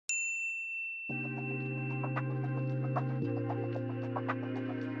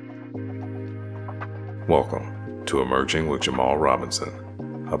Welcome to Emerging with Jamal Robinson,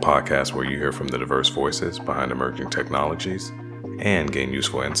 a podcast where you hear from the diverse voices behind emerging technologies and gain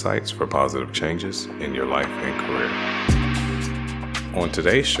useful insights for positive changes in your life and career. On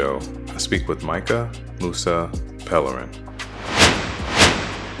today's show, I speak with Micah Musa Pellerin.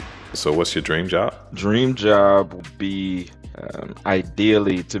 So what's your dream job? Dream job would be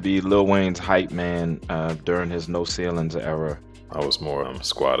ideally to be Lil Wayne's hype man during his No Ceilings era. I was more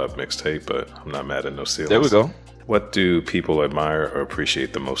Squad Up mixtape, but I'm not mad at No Ceilings. There we go. What do people admire or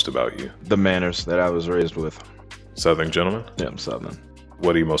appreciate the most about you? The manners that I was raised with. Southern gentleman? Yeah, I'm Southern.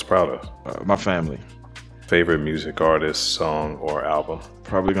 What are you most proud of? My family. Favorite music artist, song, or album?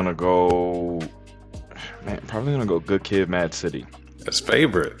 Probably gonna go Good Kid, Mad City. That's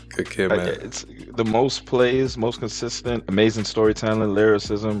favorite. Good Kid, Mad. It's the most plays, most consistent, amazing storytelling,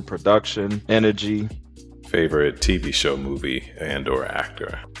 lyricism, production, energy. Favorite TV show, movie, and or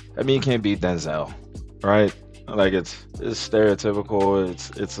actor? I mean, it can't be Denzel, right? Like it's stereotypical,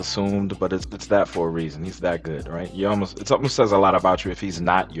 it's assumed, but it's that for a reason. He's that good, right? It almost says a lot about you if he's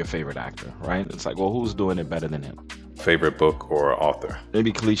not your favorite actor, right? It's like, well, who's doing it better than him? Favorite book or author?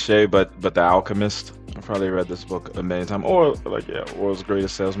 Maybe cliche, but The Alchemist. I've probably read this book a million times. Or World's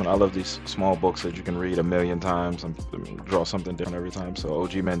Greatest Salesman. I love these small books that you can read a million times and draw something different every time. So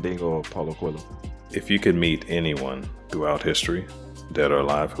O.G. Mandingo or Paulo Coelho. If you could meet anyone throughout history, dead or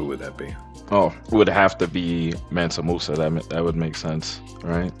alive, who would that be? Oh, it would have to be Mansa Musa. That would make sense,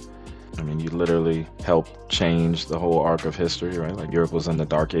 right? I mean, you literally helped change the whole arc of history, right? Like Europe was in the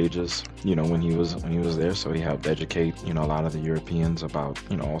Dark Ages, when he was there. So he helped educate, a lot of the Europeans about,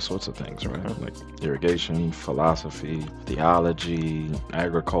 all sorts of things, right? Like irrigation, philosophy, theology,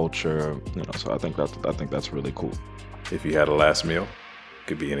 agriculture, So I think that's really cool. If you had a last meal,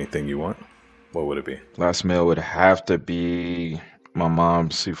 could be anything you want, what would it be? Last meal would have to be my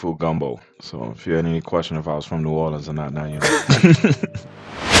mom's seafood gumbo. So if you had any question if I was from New Orleans or not, now you know.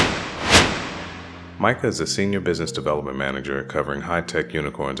 Micah is a senior business development manager covering high-tech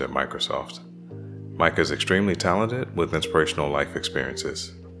unicorns at Microsoft. Micah is extremely talented with inspirational life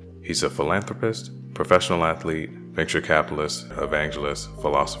experiences. He's a philanthropist, professional athlete, venture capitalist, evangelist,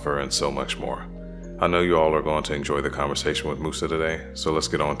 philosopher, and so much more. I know you all are going to enjoy the conversation with Musa today, so let's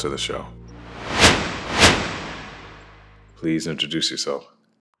get on to the show. Please introduce yourself.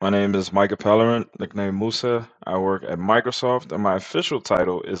 My name is Micah Pellerin, nickname Musa. I work at Microsoft, and my official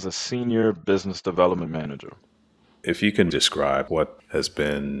title is a Senior Business Development Manager. If you can describe what has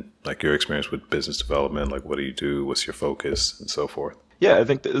been like your experience with business development, like what do you do, what's your focus, and so forth? Yeah, I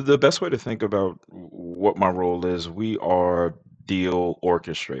think the best way to think about what my role is, we are deal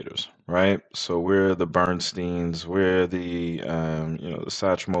orchestrators, right? So we're the Bernsteins, we're the the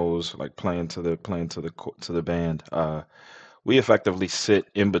Satchmos, like playing to the band. We effectively sit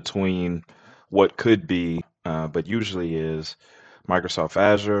in between what could be, but usually is Microsoft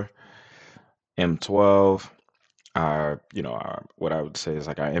Azure, M12, our what I would say is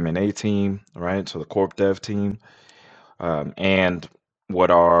like our M&A team, right? So the corp dev team, and what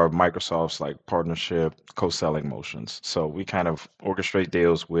are Microsoft's like partnership co-selling motions. So we kind of orchestrate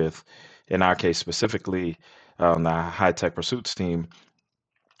deals with, in our case specifically, the high tech pursuits team.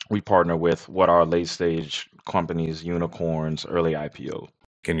 We partner with what are late stage companies, unicorns, early IPO.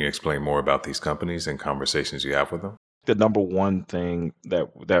 Can you explain more about these companies and conversations you have with them? The number one thing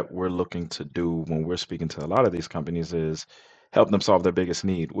that we're looking to do when we're speaking to a lot of these companies is help them solve their biggest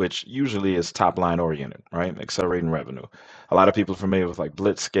need, which usually is top line oriented, right? Accelerating revenue. A lot of people are familiar with like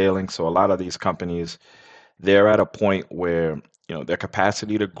blitz scaling. So a lot of these companies, they're at a point where, their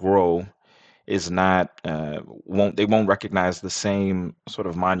capacity to grow is not won't recognize the same sort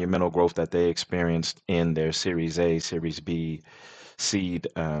of monumental growth that they experienced in their Series A, Series B seed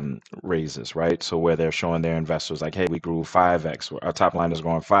raises, right? So where they're showing their investors like, hey, we grew 5x, our top line is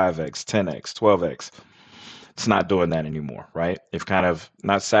growing 5x, 10x, 12x. It's not doing that anymore, right? They've kind of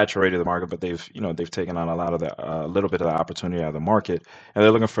not saturated the market, but they've taken on a little bit of the opportunity out of the market, and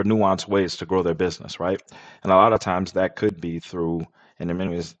they're looking for nuanced ways to grow their business, right? And a lot of times that could be through, and in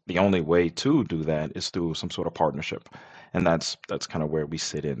many ways, the only way to do that is through some sort of partnership, and that's kind of where we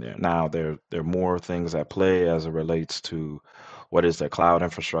sit in there. Now there are more things at play as it relates to what is their cloud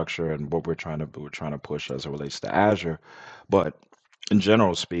infrastructure and what we're trying to push as it relates to Azure, but in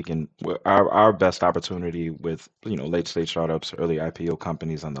general speaking, our best opportunity with late stage startups, early IPO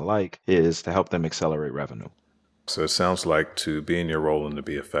companies, and the like is to help them accelerate revenue. So it sounds like to be in your role and to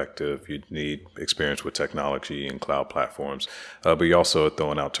be effective, you need experience with technology and cloud platforms. But you also are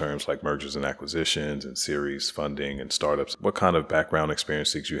throwing out terms like mergers and acquisitions and series funding and startups. What kind of background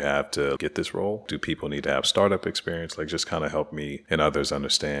experience did you have to get this role? Do people need to have startup experience? Like, just kind of help me and others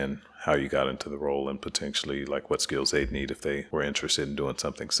understand how you got into the role and potentially like what skills they'd need if they were interested in doing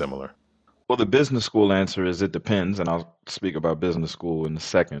something similar. Well, the business school answer is it depends, and I'll speak about business school in a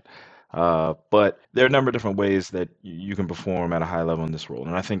second. But there are a number of different ways that you can perform at a high level in this role.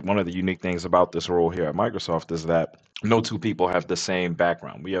 And I think one of the unique things about this role here at Microsoft is that no two people have the same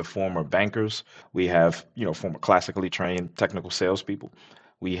background. We have former bankers, we have, former classically trained technical salespeople.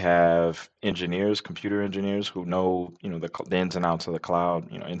 We have engineers, computer engineers who know, the ins and outs of the cloud,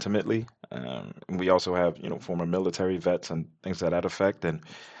 intimately. And we also have, former military vets and things to that effect. And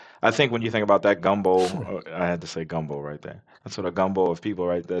I think when you think about that gumbo, I had to say gumbo right there. That sort of gumbo of people,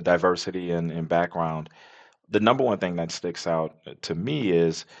 right? The diversity and background. The number one thing that sticks out to me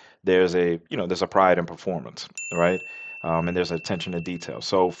is there's a pride in performance, right? And there's attention to detail.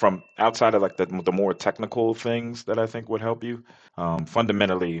 So from outside of like the more technical things that I think would help you,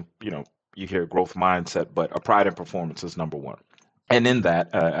 fundamentally, you hear growth mindset, but a pride in performance is number one. And in that,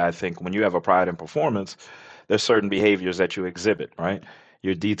 I think when you have a pride in performance, there's certain behaviors that you exhibit, right?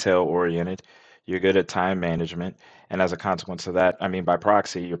 You're detail oriented, you're good at time management, and as a consequence of that, I mean, by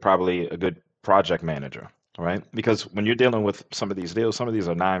proxy, you're probably a good project manager, right? Because when you're dealing with some of these deals, some of these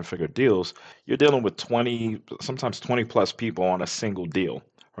are nine-figure deals, you're dealing with 20, sometimes 20 plus people on a single deal,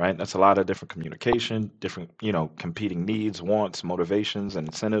 right? That's a lot of different communication, different, competing needs, wants, motivations, and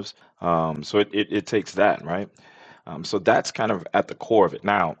incentives. So it takes that, right? So that's kind of at the core of it.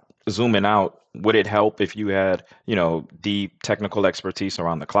 Now, zooming out, would it help if you had, deep technical expertise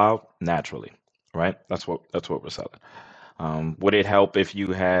around the cloud? Naturally, right? That's what we're selling. Would it help if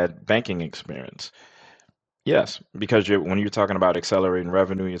you had banking experience? Yes, because when you're talking about accelerating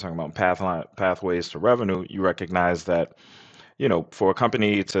revenue, you're talking about pathways to revenue. You recognize that, for a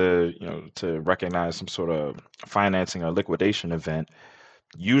company to recognize some sort of financing or liquidation event,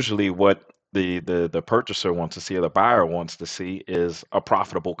 usually what the purchaser wants to see or the buyer wants to see is a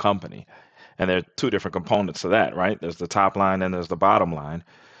profitable company. And there are two different components to that, right? There's the top line and there's the bottom line.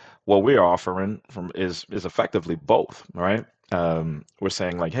 What we're offering from is effectively both, right? We're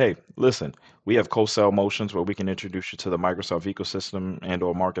saying like, hey, listen, we have co-sell motions where we can introduce you to the Microsoft ecosystem and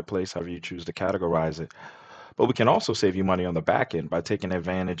or marketplace, however you choose to categorize it. But we can also save you money on the back end by taking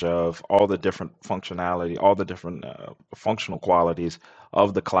advantage of all the different functionality, all the different functional qualities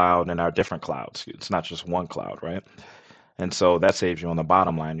of the cloud and our different clouds. It's not just one cloud, right? And so that saves you on the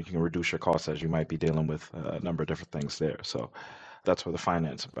bottom line. You can reduce your costs as you might be dealing with a number of different things there. So that's where the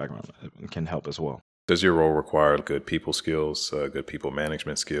finance background can help as well. Does your role require good people skills, good people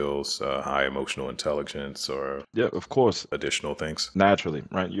management skills, high emotional intelligence, or Yeah, of course. additional things? Naturally,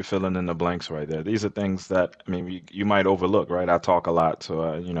 right? You're filling in the blanks right there. These are things that, I mean, you might overlook, right? I talk a lot, so,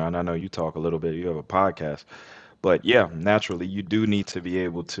 and I know you talk a little bit. You have a podcast. But yeah, naturally, you do need to be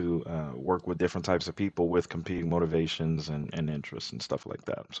able to work with different types of people with competing motivations and interests and stuff like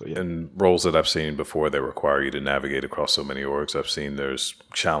that. So yeah. In roles that I've seen before that require you to navigate across so many orgs, I've seen there's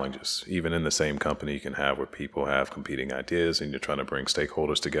challenges. Even in the same company you can have where people have competing ideas and you're trying to bring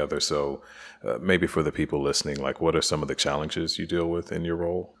stakeholders together. So maybe for the people listening, like what are some of the challenges you deal with in your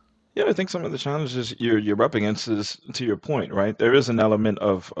role? Yeah, I think some of the challenges you're up against is to your point, right? There is an element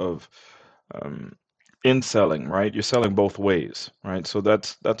of um, in selling, right? You're selling both ways, right? So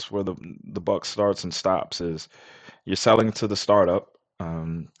that's where the buck starts and stops is you're selling to the startup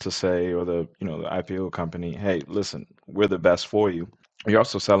to say, or the IPO company, hey, listen, we're the best for you. You're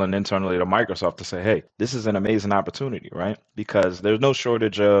also selling internally to Microsoft to say, hey, this is an amazing opportunity, right? Because there's no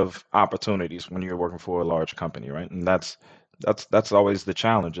shortage of opportunities when you're working for a large company, right? And that's always the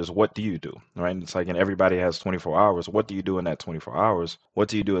challenge is what do you do, right? It's like, and everybody has 24 hours. What do you do in that 24 hours? What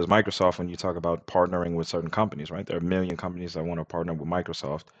do you do as Microsoft when you talk about partnering with certain companies, right? There are a million companies that want to partner with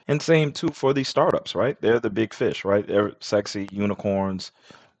Microsoft. And same too for these startups, right? They're the big fish, right? They're sexy unicorns.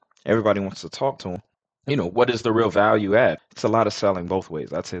 Everybody wants to talk to them. What is the real value add? It's a lot of selling both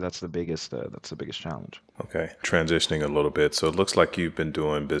ways. I'd say that's the biggest challenge. Okay, transitioning a little bit. So it looks like you've been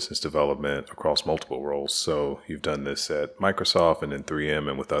doing business development across multiple roles. So you've done this at Microsoft and in 3M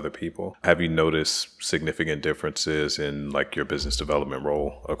and with other people. Have you noticed significant differences in like your business development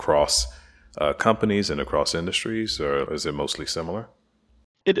role across companies and across industries, or is it mostly similar?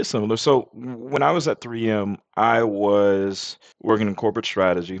 It is similar. So when I was at 3M, I was working in corporate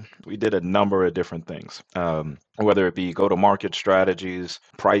strategy. We did a number of different things, whether it be go-to-market strategies,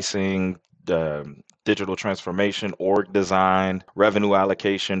 pricing, digital transformation, org design, revenue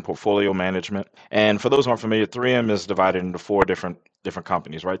allocation, portfolio management. And for those who aren't familiar, 3M is divided into four different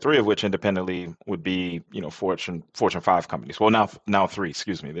companies, right? Three of which independently would be, Fortune 5 companies. Well, now three,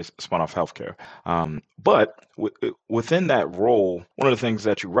 excuse me. They spun off healthcare. But within that role, one of the things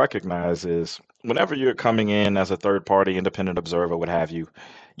that you recognize is whenever you're coming in as a third party independent observer, what have you,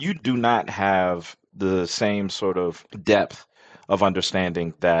 you do not have the same sort of depth of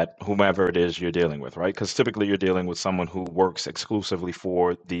understanding that whomever it is you're dealing with, right? Because typically you're dealing with someone who works exclusively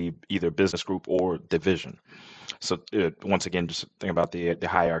for the either business group or division. So once again, just think about the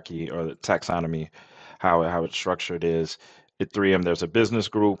hierarchy or the taxonomy, how it's structured is at 3M, there's a business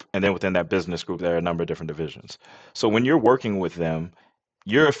group, and then within that business group, there are a number of different divisions. So when you're working with them,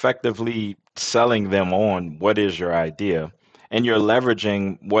 you're effectively selling them on what is your idea, and you're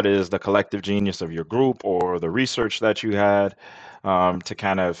leveraging what is the collective genius of your group or the research that you had, to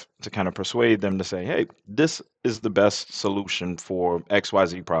kind of persuade them to say, hey, this is the best solution for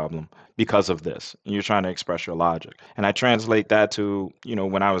XYZ problem because of this. And you're trying to express your logic. And I translate that to,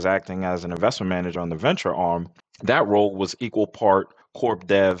 when I was acting as an investment manager on the venture arm, that role was equal part corp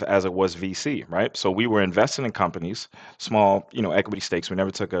dev as it was VC, right? So we were investing in companies, small, equity stakes. We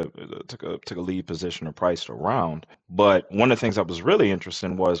never took a lead position or priced around. But one of the things that was really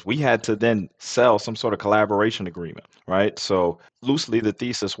interesting was we had to then sell some sort of collaboration agreement, right? So loosely, the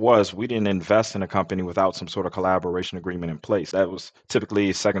thesis was we didn't invest in a company without some sort of collaboration agreement in place. That was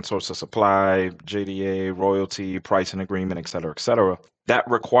typically second source of supply, JDA, royalty, pricing agreement, et cetera, et cetera. That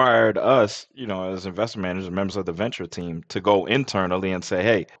required us, as investment managers, members of the venture team, to go internally and say,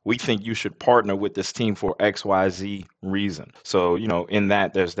 hey, we think you should partner with this team for XYZ reason. So, in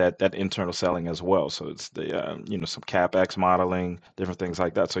that, there's that internal selling as well. So it's the, some CapEx modeling, different things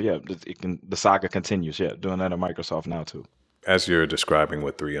like that. So yeah, the saga continues. Yeah, doing that at Microsoft now too. As you're describing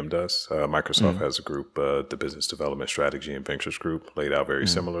what 3M does, Microsoft Mm, has a group, the Business Development Strategy and Ventures Group, laid out very mm,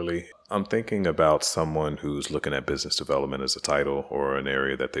 similarly. I'm thinking about someone who's looking at business development as a title or an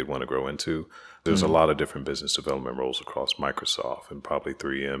area that they want to grow into. There's a mm. lot of different business development roles across Microsoft and probably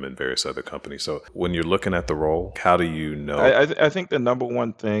 3M and various other companies. So when you're looking at the role, how do you know? I think the number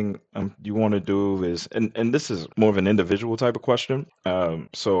one thing you want to do is, and this is more of an individual type of question.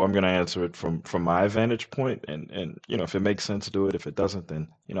 So I'm going to answer it from my vantage point, and if it makes sense, do it. If it doesn't, then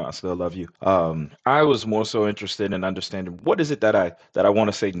I still love you. I was more so interested in understanding what is it that I want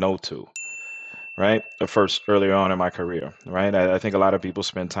to say no to, right? First, earlier on in my career, right? I think a lot of people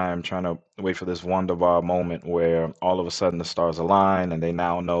spend time trying to wait for this wonderful moment where all of a sudden the stars align and they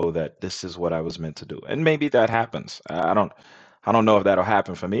now know that this is what I was meant to do. And maybe that happens. I don't know if that'll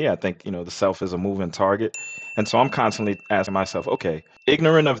happen for me. I think, the self is a moving target. And so I'm constantly asking myself, okay,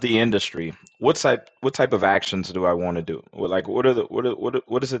 ignorant of the industry, what type of actions do I want to do? Like what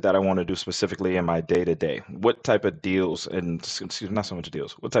is it that I want to do specifically in my day to day? What type of deals and excuse me, not so much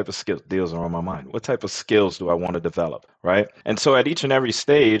deals. What type of skills deals are on my mind? What type of skills do I want to develop? Right. And so at each and every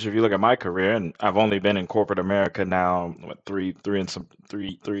stage, if you look at my career, and I've only been in corporate America now, what, three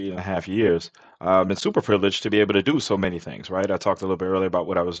and a half years. Been super privileged to be able to do so many things, right? I talked a little bit earlier about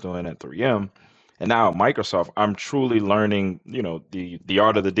what I was doing at 3M. And now at Microsoft, I'm truly learning, the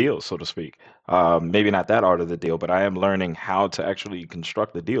art of the deal, so to speak. Maybe not that art of the deal, but I am learning how to actually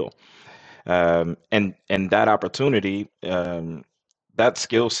construct the deal. And that opportunity, that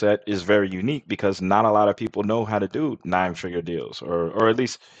skill set is very unique because not a lot of people know how to do nine-figure deals or at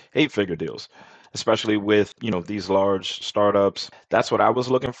least eight-figure deals, especially with these large startups. That's what I was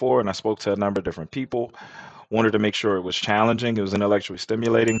looking for, and I spoke to a number of different people. Wanted to make sure it was challenging, it was intellectually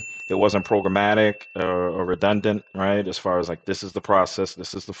stimulating, it wasn't programmatic or redundant, right? As far as like this is the process,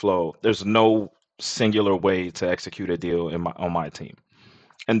 this is the flow. There's no singular way to execute a deal on my team,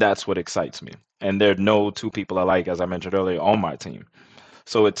 and that's what excites me. And there are no two people alike, as I mentioned earlier, on my team.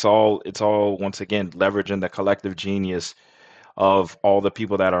 So it's all once again leveraging the collective genius of all the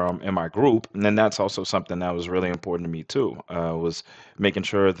people that are in my group. And then that's also something that was really important to me too, was making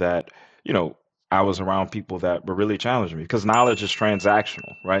sure that, you know, I was around people that were really challenging me because knowledge is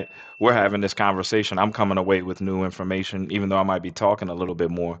transactional, right? We're having this conversation. I'm coming away with new information, even though I might be talking a little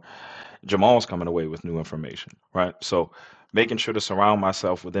bit more. Jamal's coming away with new information, right? So making sure to surround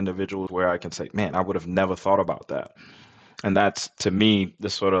myself with individuals where I can say, man, I would have never thought about that. And that's to me the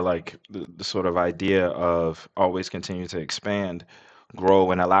sort of like the sort of idea of always continue to expand,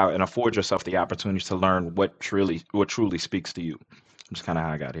 grow, and allow and afford yourself the opportunity to learn what truly speaks to you. Just kind of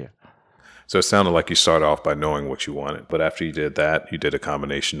how I got here. So it sounded like you started off by knowing what you wanted, but after you did that, you did a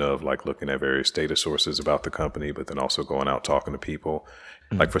combination of like looking at various data sources about the company, but then also going out talking to people.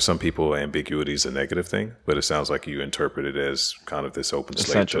 Like Mhm. for some people, ambiguity is a negative thing, but it sounds like you interpret it as kind of this open slate.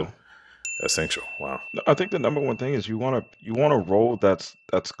 Essential. essential. Wow. No, I think the number one thing is you want a role that's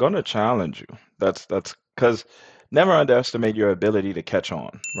gonna challenge you. That's because never underestimate your ability to catch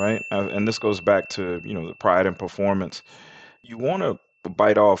on, right? And this goes back to, the pride and performance. You want to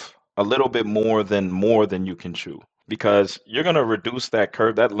bite off a little bit more than you can chew, because you're gonna reduce that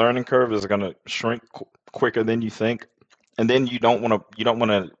curve. That learning curve is gonna shrink quicker than you think, and then you don't want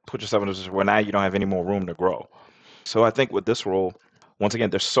to put yourself in a position where now you don't have any more room to grow. So I think with this role, once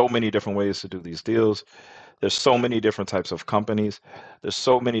again, there's so many different ways to do these deals. There's so many different types of companies. There's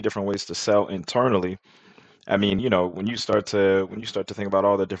so many different ways to sell internally. I mean, when you start to think about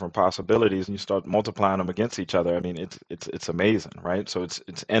all the different possibilities and you start multiplying them against each other, I mean, it's amazing, right? So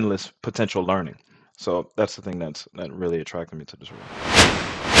it's endless potential learning. So that's the thing that really attracted me to this role.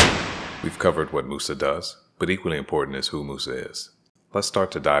 We've covered what Musa does, but equally important is who Musa is. Let's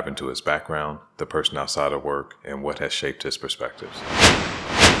start to dive into his background, the person outside of work, and what has shaped his perspectives.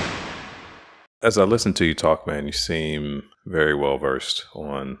 As I listen to you talk, man, you seem very well versed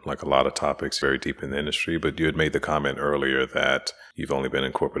on like a lot of topics, very deep in the industry, but you had made the comment earlier that you've only been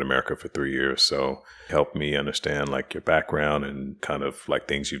in corporate America for 3 years. So help me understand like your background and kind of like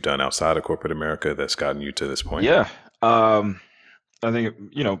things you've done outside of corporate America that's gotten you to this point. Yeah, I think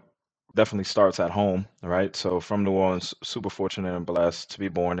definitely starts at home, right? So from New Orleans, super fortunate and blessed to be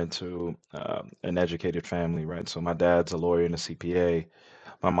born into an educated family, right? So my dad's a lawyer and a CPA.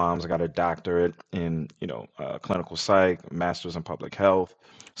 My mom's got a doctorate in, clinical psych, master's in public health.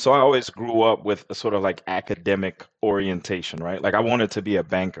 So I always grew up with a sort of like academic orientation, right? Like I wanted to be a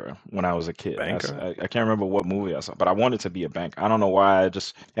banker when I was a kid. Banker? I can't remember what movie I saw, but I wanted to be a banker. I don't know why. I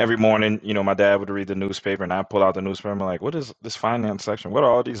just every morning, my dad would read the newspaper and I pull out the newspaper. I'm like, what is this finance section? What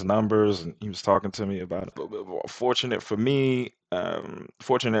are all these numbers? And he was talking to me about it. Fortunate for me,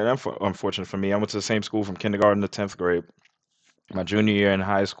 fortunate and unfortunate for me, I went to the same school from kindergarten to 10th grade. My junior year in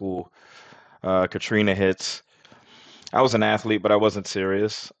high school, Katrina hits. I was an athlete, but I wasn't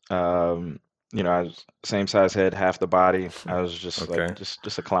serious. I was same size head, half the body. I was just like Okay.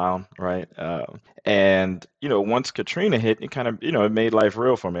 just a clown, right? And once Katrina hit, it kind of it made life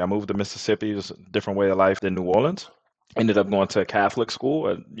real for me. I moved to Mississippi. It was a different way of life than New Orleans. Ended up going to a Catholic school.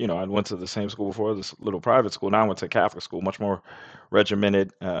 And, I went to the same school before, this little private school. Now I went to a Catholic school, much more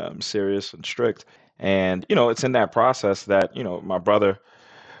regimented, serious, and strict. And it's in that process that my brother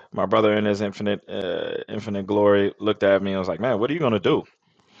in his infinite glory looked at me and was like, "Man, what are you gonna do?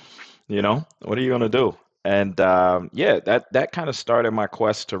 What are you gonna do?" And yeah, that kind of started my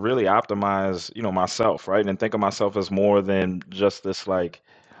quest to really optimize, myself, right, and think of myself as more than just this like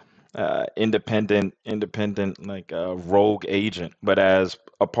independent like rogue agent, but as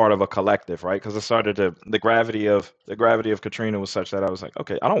a part of a collective, right? Because the gravity of Katrina was such that I was like,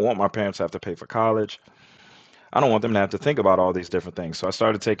 okay, I don't want my parents to have to pay for college. I don't want them to have to think about all these different things. So I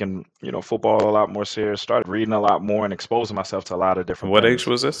started taking, football a lot more serious, started reading a lot more and exposing myself to a lot of different What age things.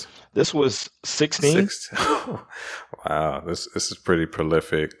 was this? This was 16. 16. Wow. This is pretty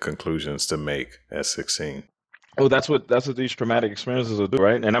prolific conclusions to make at 16. Oh, that's what these traumatic experiences will do,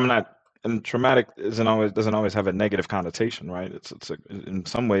 right? And traumatic doesn't always have a negative connotation, right? In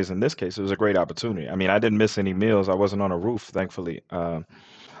some ways, in this case, it was a great opportunity. I mean, I didn't miss any meals. I wasn't on a roof, thankfully.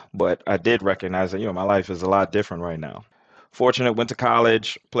 But I did recognize that, my life is a lot different right now. Fortunate, went to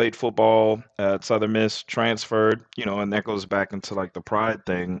college, played football at Southern Miss, transferred, and that goes back into like the pride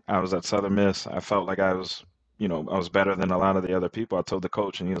thing. I was at Southern Miss. I felt like I was better than a lot of the other people. I told the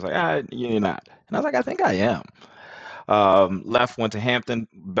coach, and he was like, you're not. And I was like, I think I am. Left, went to Hampton.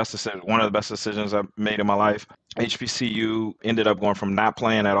 Best decision, one of the best decisions I've made in my life. HBCU, ended up going from not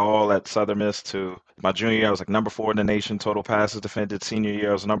playing at all at Southern Miss to my junior year. I was like number 4 in the nation, total passes defended. Senior year,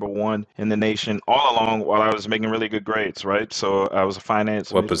 I was number 1 in the nation all along while I was making really good grades, right? So I was a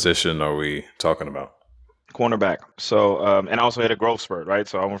finance What major, position are we talking about? cornerback. So, and I also had a growth spurt, right?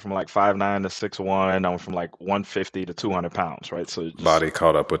 So I went from like 5'9" to 6'1". I went from like 150 to 200 pounds, right? So just Body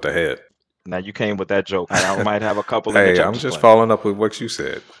caught up with the head. now you came with that joke. I might have a couple in the Hey, chat. I'm Just just playing. following up with what you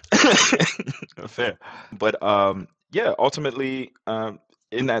said. Fair. But yeah, ultimately,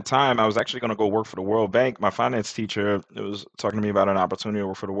 in that time, I was actually going to go work for the World Bank. My finance teacher was talking to me about an opportunity to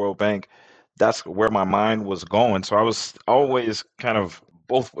work for the World Bank. That's where my mind was going. So I was always kind of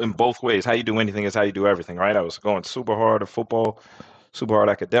both ways. How you do anything is how you do everything, right? I was going super hard at football, super hard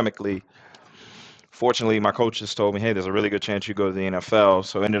academically. Fortunately, my coaches told me, hey, there's a really good chance you go to the NFL.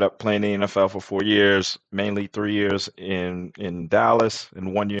 So I ended up playing the NFL for 4 years, mainly 3 years in Dallas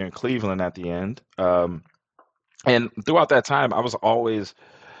and 1 year in Cleveland at the end. And throughout that time, I was always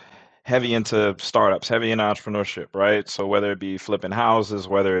heavy into startups, heavy in entrepreneurship, right? So whether it be flipping houses,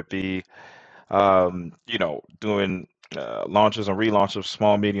 whether it be, doing launches and relaunches of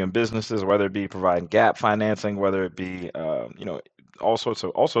small, medium businesses, whether it be providing gap financing, whether it be, all sorts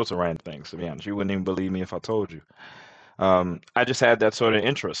of random things. To be honest, you wouldn't even believe me if I told you. I just had that sort of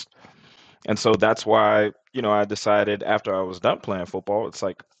interest, and so that's why, I decided after I was done playing football, it's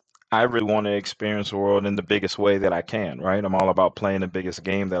like I really want to experience the world in the biggest way that I can, right? I'm all about playing the biggest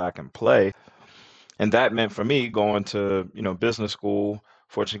game that I can play. And that meant for me going to, business school,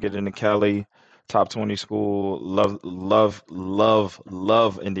 fortunate to get into Kelly, top 20 school, love, love, love,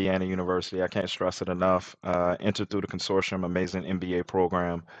 love Indiana University. I can't stress it enough. Entered through the consortium, amazing MBA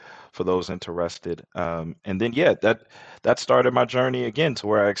program for those interested. And then, yeah, that started my journey again to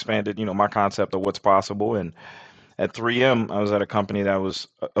where I expanded, my concept of what's possible. And at 3M, I was at a company that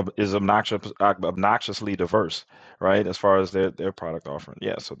is obnoxiously diverse, right, as far as their product offering.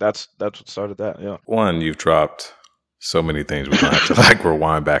 Yeah, so that's what started that. Yeah. One, you've dropped so many things. We're going to have to like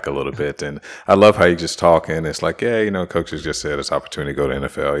rewind back a little bit. And I love how you just talk and it's like, yeah, coaches just said it's opportunity to go to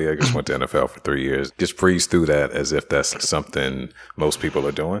NFL. Yeah, I just went to NFL for 3 years. Just breeze through that as if that's something most people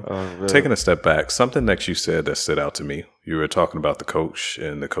are doing. Taking a step back, something that you said that stood out to me. You were talking about the coach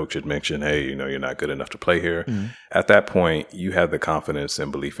and the coach had mentioned, hey, you're not good enough to play here. Mm-hmm. At that point, you had the confidence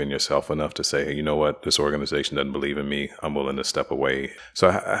and belief in yourself enough to say, hey, you know what? This organization doesn't believe in me. I'm willing to step away.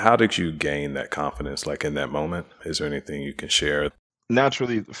 So how did you gain that confidence like in that moment? Is there anything you can share?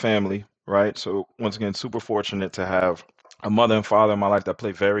 Naturally, family, right? So once again, super fortunate to have a mother and father in my life that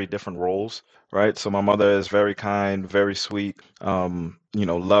play very different roles, right? So my mother is very kind, very sweet,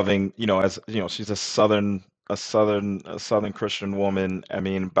 loving, as she's a southern Christian woman. I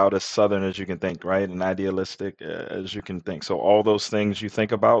mean, about as southern as you can think, right? And idealistic as you can think. So all those things you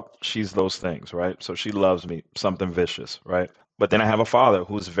think about, she's those things, right? So she loves me, something vicious, right? But then I have a father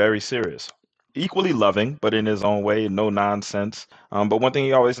who's very serious, equally loving, but in his own way, no nonsense. But one thing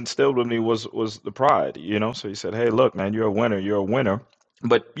he always instilled with me was the pride, So he said, "Hey, look, man, you're a winner. You're a winner."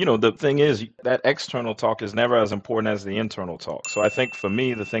 But the thing is that external talk is never as important as the internal talk. So I think for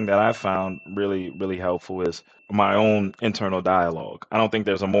me, the thing that I found really, really helpful is my own internal dialogue. I don't think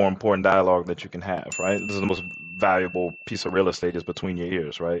there's a more important dialogue that you can have, right? This is the most valuable piece of real estate is between your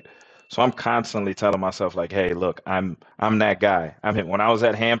ears, right? So I'm constantly telling myself like, hey, look, I'm that guy. When I was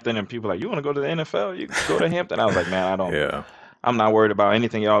at Hampton and people were like, you want to go to the NFL? You go to Hampton. I was like, man, I don't. Yeah. I'm not worried about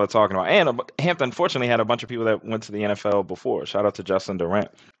anything y'all are talking about. And Hampton, fortunately, had a bunch of people that went to the NFL before. Shout out to Justin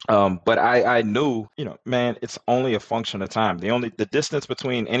Durant. But I knew, man, it's only a function of time. The distance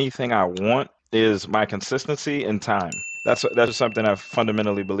between anything I want is my consistency and time. That's just something I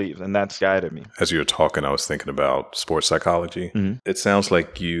fundamentally believe, and that's guided me. As you were talking, I was thinking about sports psychology. Mm-hmm. It sounds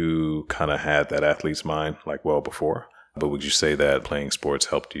like you kind of had that athlete's mind like well before. But would you say that playing sports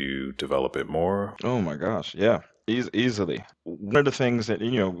helped you develop it more? Oh my gosh, yeah. Easily. One of the things that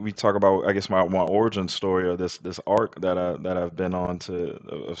we talk about, I guess my origin story or this arc that I've been on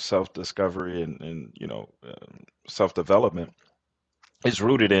of self-discovery and self-development is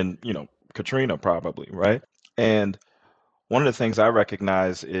rooted in Katrina probably, right? And one of the things I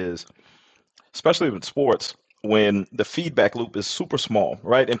recognize is, especially with sports, when the feedback loop is super small,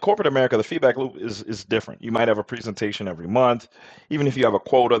 right? In corporate America, the feedback loop is different. You might have a presentation every month. Even if you have a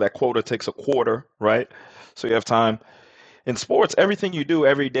quota, that quota takes a quarter, right? So you have time. In sports, everything you do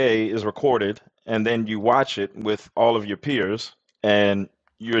every day is recorded, and then you watch it with all of your peers, and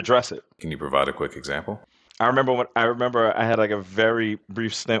you address it. Can you provide a quick example? I remember I had like a very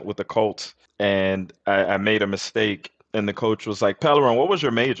brief stint with the Colts, and I made a mistake, and the coach was like, Pellerin, what was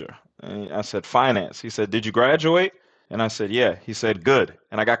your major? And I said, finance. He said, did you graduate? And I said, yeah. He said, good.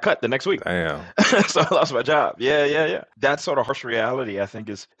 And I got cut the next week. Damn. So I lost my job. Yeah. That sort of harsh reality, I think,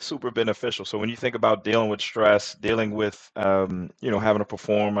 is super beneficial. So when you think about dealing with stress, dealing with, having to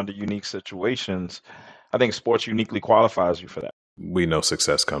perform under unique situations, I think sports uniquely qualifies you for that. We know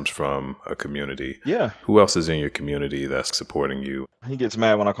success comes from a community. Yeah. Who else is in your community that's supporting you? He gets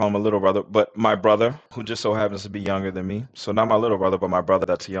mad when I call him a little brother, but my brother, who just so happens to be younger than me. So not my little brother, but my brother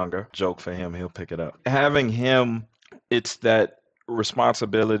that's younger. Joke for him, he'll pick it up. Having him, it's that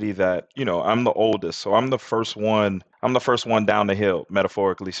responsibility that, I'm the oldest. So I'm the first one down the hill,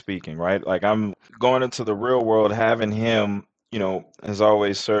 metaphorically speaking, right? Like I'm going into the real world, having him, has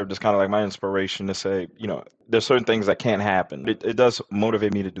always served as kind of like my inspiration to say, there's certain things that can't happen. It does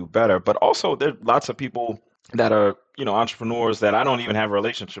motivate me to do better, but also there's lots of people that are, entrepreneurs that I don't even have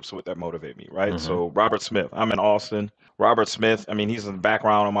relationships with that motivate me, right? Mm-hmm. So Robert Smith, I'm in Austin. Robert Smith, he's in the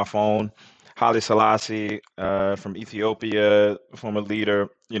background on my phone. Haile Selassie from Ethiopia, former leader,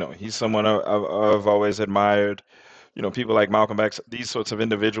 he's someone I've always admired. people like Malcolm X, these sorts of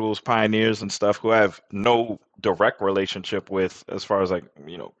individuals, pioneers and stuff who have no direct relationship with, as far as like,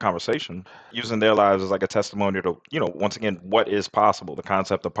 conversation, using their lives as like a testimony to, once again, what is possible, the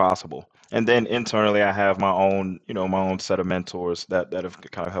concept of possible. And then internally, I have my own set of mentors that have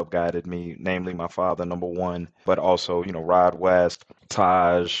kind of helped guided me, namely my father, number one, but also, Rod West,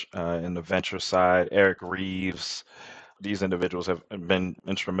 Taj, in the venture side, Eric Reeves. These individuals have been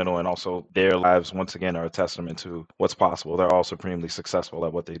instrumental, and also their lives, once again, are a testament to what's possible. They're all supremely successful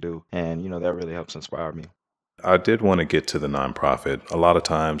at what they do. And, that really helps inspire me. I did want to get to the nonprofit. A lot of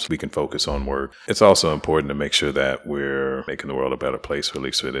times we can focus on work. It's also important to make sure that we're making the world a better place, or at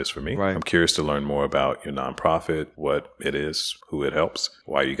least it is for me. Right. I'm curious to learn more about your nonprofit, what it is, who it helps,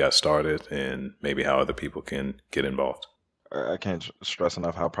 why you got started, and maybe how other people can get involved. I can't stress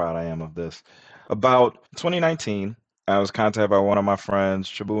enough how proud I am of this. About 2019, I was contacted by one of my friends,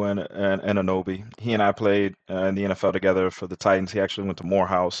 Chabu and Anobi. He and I played in the NFL together for the Titans. He actually went to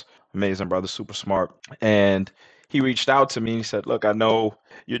Morehouse. Amazing brother, super smart. And he reached out to me. He said, "Look, I know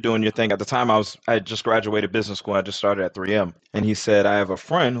you're doing your thing." At the time, I had just graduated business school. I just started at 3M. And he said, "I have a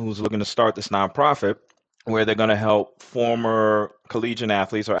friend who's looking to start this nonprofit where they're going to help former collegiate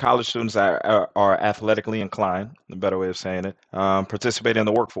athletes or college students that are athletically inclined, a better way of saying it, participate in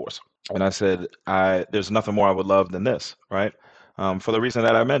the workforce." And I said, there's nothing more I would love than this, right? For the reason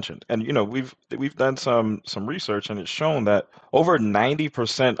that I mentioned. And we've done some research, and it's shown that over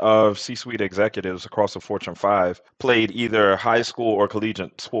 90% of C-suite executives across the Fortune 5 played either high school or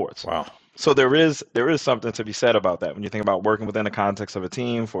collegiate sports. Wow. So there is something to be said about that when you think about working within the context of a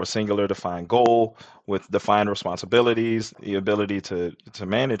team for a singular defined goal with defined responsibilities. The ability to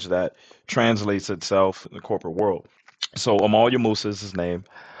manage that translates itself in the corporate world. So Amal Musa is his name.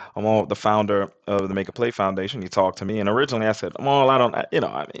 Amal, the founder of the Make a Play Foundation, he talked to me, and originally I said, "Amal, I don't,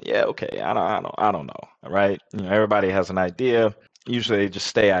 yeah, okay, I don't know, right? Everybody has an idea. Usually they just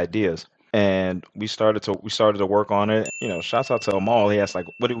stay ideas." And we started to work on it. Shouts out to Amal. He asked, like,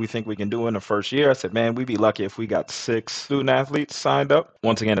 "What do we think we can do in the first year?" I said, "Man, we'd be lucky if we got 6 student athletes signed up."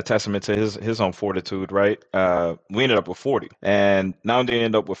 Once again, a testament to his own fortitude, right? We ended up with 40, and not only did we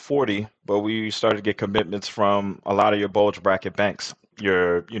end up with 40, but we started to get commitments from a lot of your bulge bracket banks,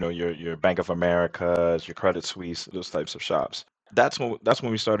 your Bank of Americas, your Credit Suisse, those types of shops. That's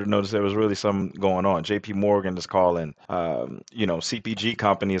when we started to notice there was really something going on. JP Morgan is calling, CPG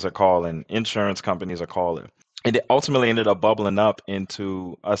companies are calling, insurance companies are calling. And it ultimately ended up bubbling up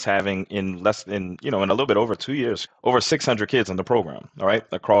into us having, in less than, in a little bit over 2 years, over 600 kids in the program, all right,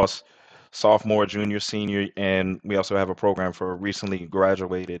 across sophomore, junior, senior, and we also have a program for recently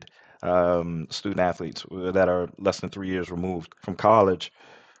graduated student athletes that are less than 3 years removed from college,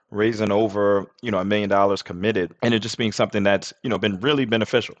 raising over $1 million committed, and it just being something that's been really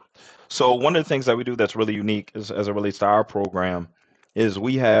beneficial. So one of the things that we do that's really unique is, as it relates to our program, is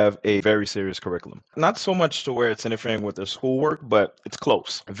we have a very serious curriculum. Not so much to where it's interfering with their schoolwork, but it's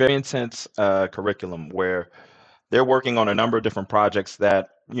close. Very intense curriculum where they're working on a number of different projects that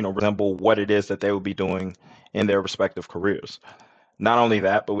resemble what it is that they will be doing in their respective careers. Not only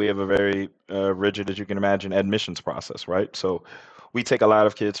that, but we have a very rigid, as you can imagine, admissions process, right? So we take a lot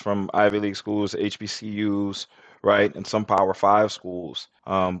of kids from Ivy League schools, HBCUs, right, and some Power Five schools,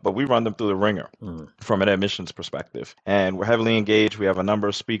 but we run them through the ringer from an admissions perspective. And we're heavily engaged. We have a number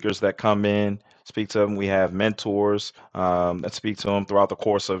of speakers that come in, speak to them. We have mentors that speak to them throughout the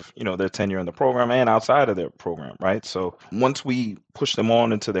course of their tenure in the program and outside of their program, right? So once we push them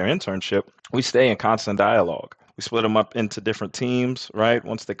on into their internship, we stay in constant dialogue. We split them up into different teams, right?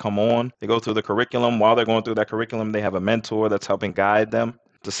 Once they come on, they go through the curriculum. While they're going through that curriculum, they have a mentor that's helping guide them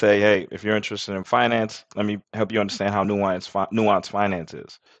to say, "Hey, if you're interested in finance, let me help you understand how nuanced finance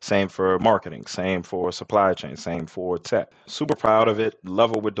is." Same for marketing, same for supply chain, same for tech. Super proud of it.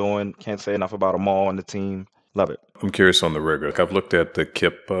 Love what we're doing. Can't say enough about them all and the team. Love it. I'm curious on the rigor. I've looked at the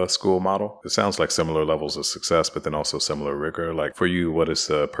KIPP school model. It sounds like similar levels of success, but then also similar rigor. Like for you, what is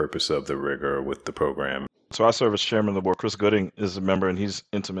the purpose of the rigor with the program? So I serve as chairman of the board. Chris Gooding is a member, and he's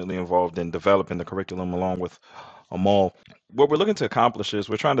intimately involved in developing the curriculum along with Amal. What we're looking to accomplish is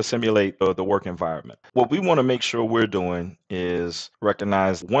we're trying to simulate the work environment. What we want to make sure we're doing is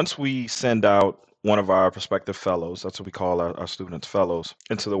recognize once we send out one of our prospective fellows, that's what we call our students fellows,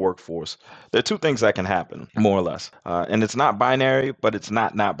 into the workforce, there are two things that can happen, more or less. And it's not binary, but it's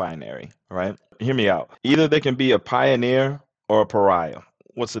not binary, all right? Hear me out. Either they can be a pioneer or a pariah.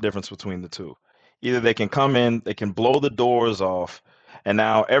 What's the difference between the two? Either they can come in, they can blow the doors off, and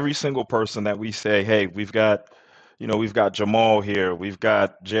now every single person that we say, "Hey, we've got Jamal here, we've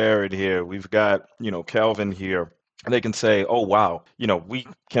got Jared here, we've got, Kelvin here," and they can say, "Oh, wow, we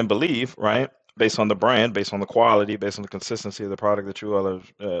can believe, right? based on the brand, based on the quality, based on the consistency of the product that you all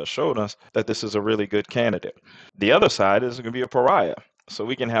have showed us, that this is a really good candidate. The other side is going to be a pariah. So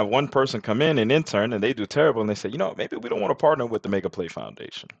we can have one person come in and intern and they do terrible and they say, maybe we don't want to partner with the Mega Play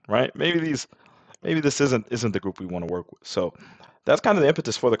Foundation, right? Maybe this isn't the group we want to work with. So that's kind of the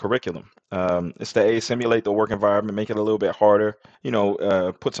impetus for the curriculum. It's to simulate the work environment, make it a little bit harder,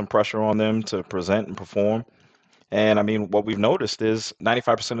 put some pressure on them to present and perform. And I mean, what we've noticed is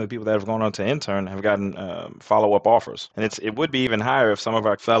 95% of the people that have gone on to intern have gotten follow-up offers, and it would be even higher if some of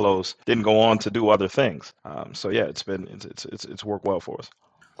our fellows didn't go on to do other things. So yeah, it's worked well for us.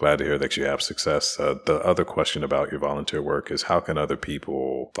 Glad to hear that you have success. The other question about your volunteer work is how can other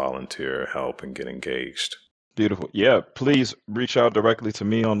people volunteer, help, and get engaged? Beautiful. Yeah, please reach out directly to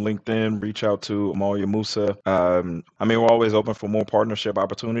me on LinkedIn. Reach out to Amalia Musa. We're always open for more partnership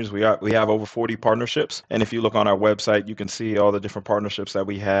opportunities. We have over 40 partnerships, and if you look on our website, you can see all the different partnerships that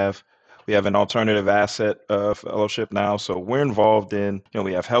we have. We have an alternative asset fellowship now, so we're involved in.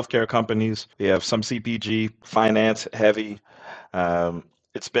 We have healthcare companies. We have some CPG, finance heavy.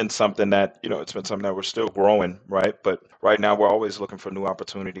 It's been something that we're still growing, right? But right now we're always looking for new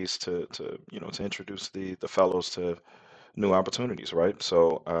opportunities to introduce the fellows to new opportunities, right?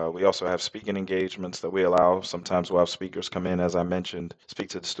 So we also have speaking engagements that we allow. Sometimes we'll have speakers come in, as I mentioned, speak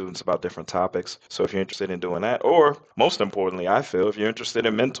to the students about different topics. So if you're interested in doing that, or most importantly, I feel if you're interested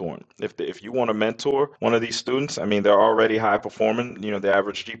in mentoring, if you want to mentor one of these students, I mean, they're already high performing. The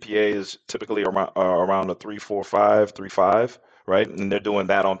average GPA is typically around a 3.45, 3.5. Right? And they're doing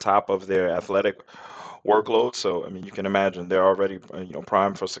that on top of their athletic workload. So, I mean, you can imagine they're already,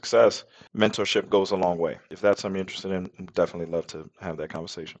 primed for success. Mentorship goes a long way. If that's something you're interested in, I'd definitely love to have that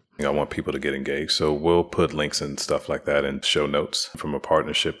conversation. I want people to get engaged. So we'll put links and stuff like that in show notes. From a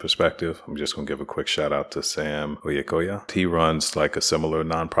partnership perspective, I'm just going to give a quick shout out to Sam Oyekoya. He runs like a similar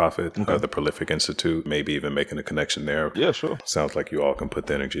nonprofit, the Prolific Institute, maybe even making a connection there. Yeah, sure. Sounds like you all can put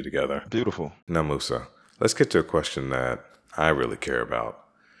the energy together. Beautiful. Now, Musa, let's get to a question that I really care about.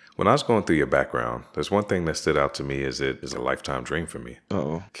 When I was going through your background, there's one thing that stood out to me is it is a lifetime dream for me.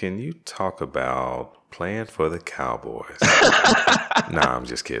 Uh-oh. Can you talk about playing for the Cowboys? Nah, I'm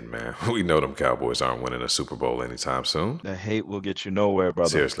just kidding, man. We know them Cowboys aren't winning a Super Bowl anytime soon. The hate will get you nowhere, brother.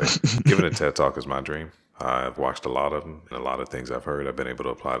 Seriously. Giving a TED Talk is my dream. I've watched a lot of them, and a lot of things I've heard I've been able to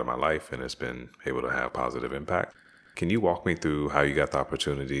apply to my life, and it's been able to have positive impact. Can you walk me through how you got the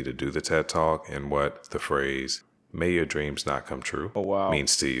opportunity to do the TED Talk and what the phrase "May your dreams not come true"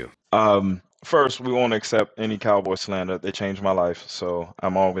 means to you? First, we won't accept any Cowboy slander. They changed my life, so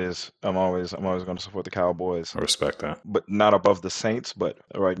I'm always going to support the Cowboys. I respect that, but not above the Saints, but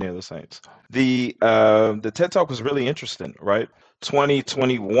right near the Saints. The TED Talk was really interesting, right?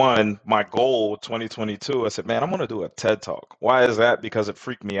 2021, my goal, 2022, I said, man, I'm going to do a TED Talk. Why is that? Because it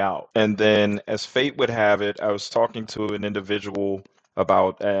freaked me out. And then as fate would have it, I was talking to an individual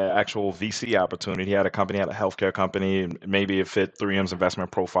about actual VC opportunity. He had a company, had a healthcare company, and maybe it fit 3M's investment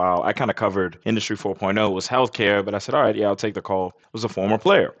profile. I kind of covered Industry 4.0. It was healthcare, but I said, all right, yeah, I'll take the call. It was a former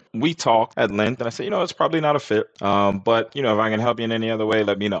player. We talked at length, and I said, it's probably not a fit, but, if I can help you in any other way,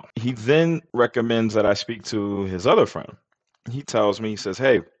 let me know. He then recommends that I speak to his other friend. He tells me, he says,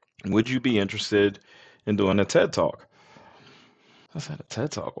 hey, would you be interested in doing a TED Talk? I said, a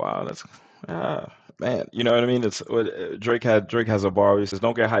TED Talk? Wow, that's... man, you know what I mean? It's Drake has a bar where he says,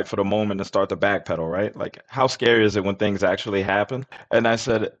 don't get hyped for the moment and start to backpedal, right? Like, how scary is it when things actually happen? And I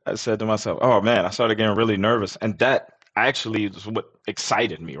said to myself, oh man, I started getting really nervous. And that actually is what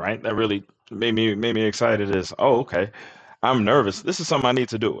excited me, right? That really made me excited is, oh, okay, I'm nervous. This is something I need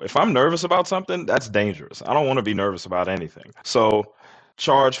to do. If I'm nervous about something, that's dangerous. I don't want to be nervous about anything. So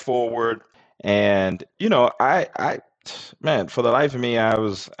charge forward. And, man, for the life of me,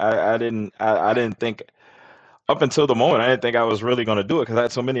 I didn't think up until the moment, I didn't think I was really going to do it because I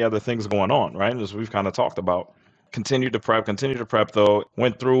had so many other things going on, right? As we've kind of talked about. Continued to prep though,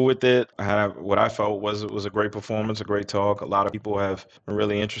 went through with it. I had what I felt was a great performance, a great talk. A lot of people have been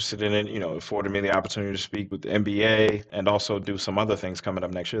really interested in it, afforded me the opportunity to speak with the NBA and also do some other things coming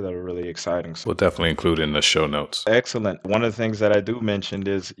up next year that are really exciting. So we'll definitely include in the show notes. Excellent. One of the things that I do mention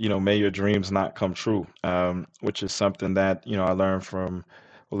is, may your dreams not come true, which is something that, I learned from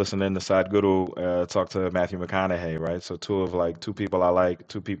listening to Sadghuru talk to Matthew McConaughey, right? So two people I like,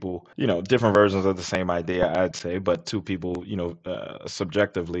 two people, different versions of the same idea, I'd say, but two people,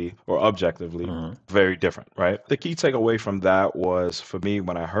 subjectively or objectively very different, right? The key takeaway from that was, for me,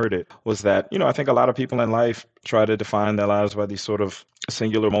 when I heard it, was that, I think a lot of people in life try to define their lives by these sort of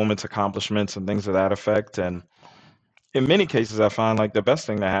singular moments, accomplishments, and things of that effect. And in many cases, I find like the best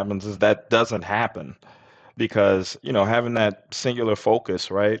thing that happens is that doesn't happen. because, having that singular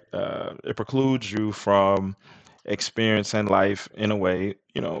focus, right, it precludes you from experiencing life in a way,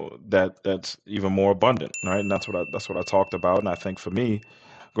 that's even more abundant, right? And that's what I talked about. And I think for me,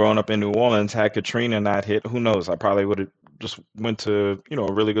 growing up in New Orleans, had Katrina not hit, who knows? I probably would have just went to,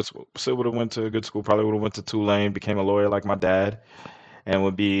 a really good school. Still would have went to a good school. Probably would have went to Tulane, became a lawyer like my dad, and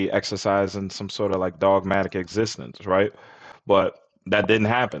would be exercising some sort of like dogmatic existence, right? But that didn't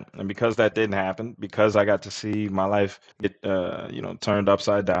happen. And because that didn't happen, because I got to see my life get, turned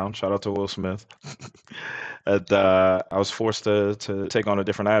upside down, shout out to Will Smith, and, I was forced to take on a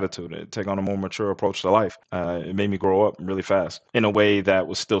different attitude, and take on a more mature approach to life. It made me grow up really fast in a way that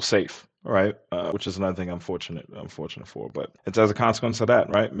was still safe. Right, which is another thing I'm fortunate for. But it's as a consequence of that,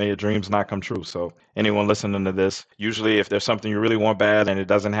 right? May your dreams not come true. So anyone listening to this, usually if there's something you really want bad and it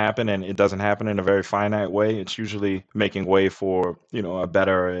doesn't happen, and it doesn't happen in a very finite way, it's usually making way for, a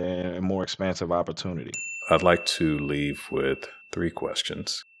better and more expansive opportunity. I'd like to leave with 3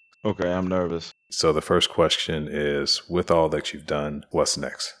 questions. Okay, I'm nervous. So the first question is, with all that you've done, what's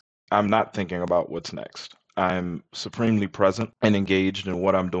next? I'm not thinking about what's next. I'm supremely present and engaged in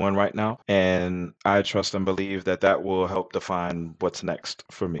what I'm doing right now. And I trust and believe that that will help define what's next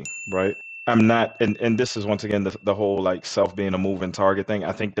for me, right? I'm not, and this is once again the whole like self being a moving target thing.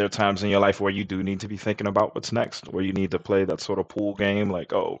 I think there are times in your life where you do need to be thinking about what's next, where you need to play that sort of pool game,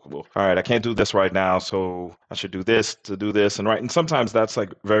 like, oh, well, all right, I can't do this right now, so I should do this to do this. And right, and sometimes that's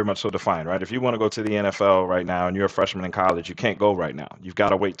like very much so defined, right? If you want to go to the NFL right now and you're a freshman in college, you can't go right now. You've got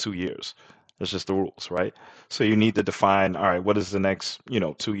to wait 2 years. That's just the rules, right? So you need to define, all right, what does the next,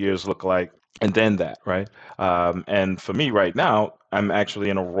 2 years look like? And then that, right? And for me right now, I'm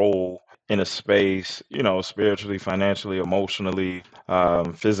actually in a role in a space, spiritually, financially, emotionally,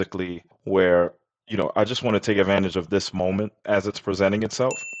 physically, where, I just want to take advantage of this moment as it's presenting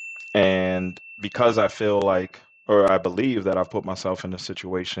itself. And because I feel like, or I believe that I've put myself in a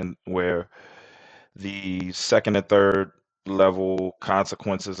situation where the second and third level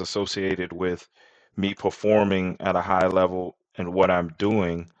consequences associated with me performing at a high level and what I'm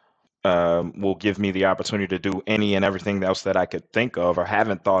doing, will give me the opportunity to do any and everything else that I could think of or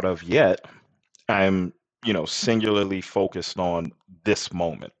haven't thought of yet. I'm, singularly focused on this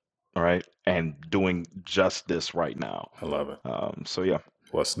moment, all right, and doing just this right now. I love it. So yeah,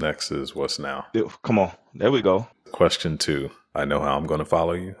 What's next is what's now. come on, there we go. Question 2. I know how I'm going to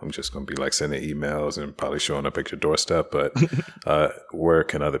follow you. I'm just going to be like sending emails and probably showing up at your doorstep, but where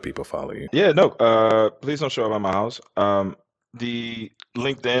can other people follow you? Yeah, no, please don't show up at my house. The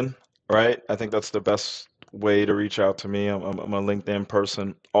LinkedIn, right? I think that's the best way to reach out to me. I'm a LinkedIn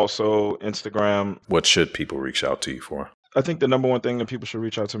person. Also, Instagram. What should people reach out to you for? I think the number one thing that people should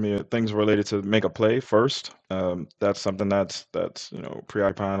reach out to me are things related to make a play first. That's something that's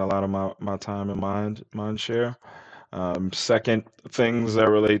preoccupying a lot of my time and mind share. Second, things that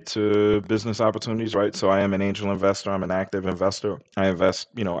relate to business opportunities, right? So I am an angel investor. I'm an active investor. I invest,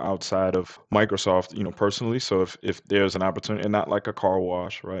 outside of Microsoft, personally. So if there's an opportunity, and not like a car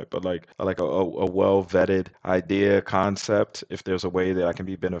wash, right? But like a well vetted idea, concept, if there's a way that I can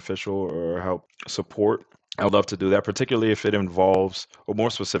be beneficial or help support, I would love to do that, particularly if it involves, or more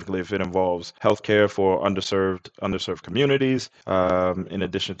specifically, if it involves healthcare for underserved communities, in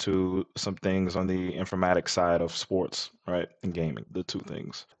addition to some things on the informatics side of sports, right, and gaming, the 2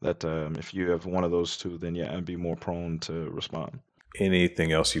 things that, if you have one of those 2, then yeah, I'd be more prone to respond.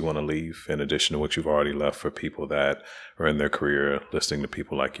 Anything else you want to leave in addition to what you've already left for people that are in their career, listening to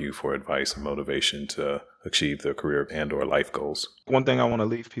people like you for advice and motivation to achieve their career and or life goals? One thing I want to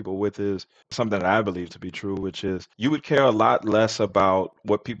leave people with is something that I believe to be true, which is you would care a lot less about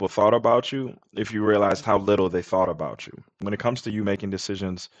what people thought about you if you realized how little they thought about you. When it comes to you making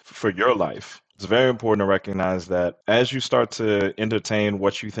decisions for your life, it's very important to recognize that as you start to entertain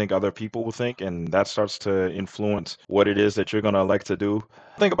what you think other people will think, and that starts to influence what it is that you're going to elect to do,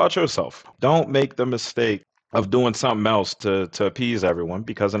 think about yourself. Don't make the mistake of doing something else to appease everyone,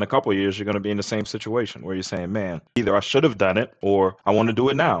 because in a couple of years, you're going to be in the same situation where you're saying, man, either I should have done it or I want to do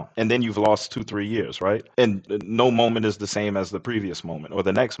it now. And then you've lost 2-3 years, right? And no moment is the same as the previous moment or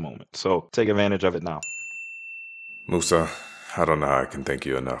the next moment. So take advantage of it now. Musa, I don't know how I can thank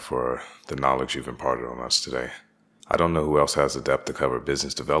you enough for the knowledge you've imparted on us today. I don't know who else has the depth to cover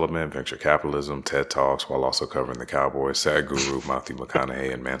business development, venture capitalism, TED Talks, while also covering the Cowboys, Sadghuru, Matthew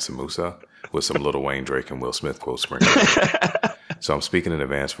McConaughey, and Mansa Musa, with some Lil Wayne, Drake, and Will Smith quotes sprinkled in. So I'm speaking in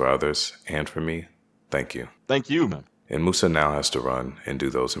advance for others and for me. Thank you. Thank you, man. And Musa now has to run and do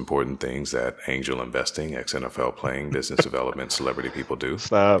those important things that angel investing, ex-NFL playing, business development, celebrity people do.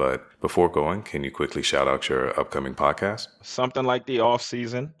 Stop. But before going, can you quickly shout out your upcoming podcast? Something like the off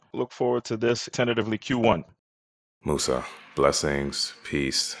season. Look forward to this, tentatively Q1. Musa, blessings,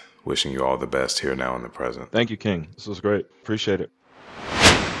 peace. Wishing you all the best here now in the present. Thank you, King. This was great. Appreciate it.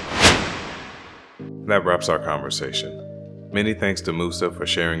 That wraps our conversation. Many thanks to Musa for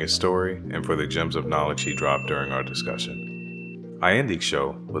sharing his story and for the gems of knowledge he dropped during our discussion. I end each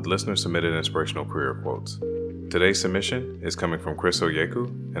show with listener-submitted inspirational career quotes. Today's submission is coming from Chris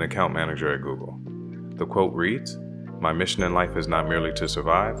Oyeku, an account manager at Google. The quote reads, "My mission in life is not merely to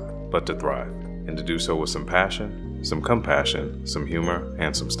survive, but to thrive, and to do so with some passion, some compassion, some humor,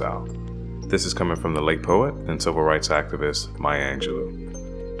 and some style." This is coming from the late poet and civil rights activist Maya Angelou.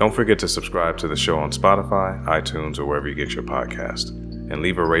 Don't forget to subscribe to the show on Spotify, iTunes, or wherever you get your podcast, and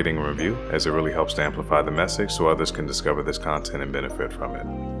leave a rating and review as it really helps to amplify the message so others can discover this content and benefit from it.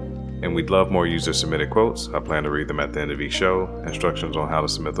 And we'd love more user-submitted quotes. I plan to read them at the end of each show. Instructions on how to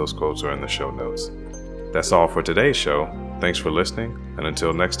submit those quotes are in the show notes. That's all for today's show. Thanks for listening, and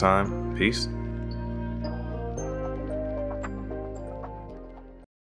until next time, peace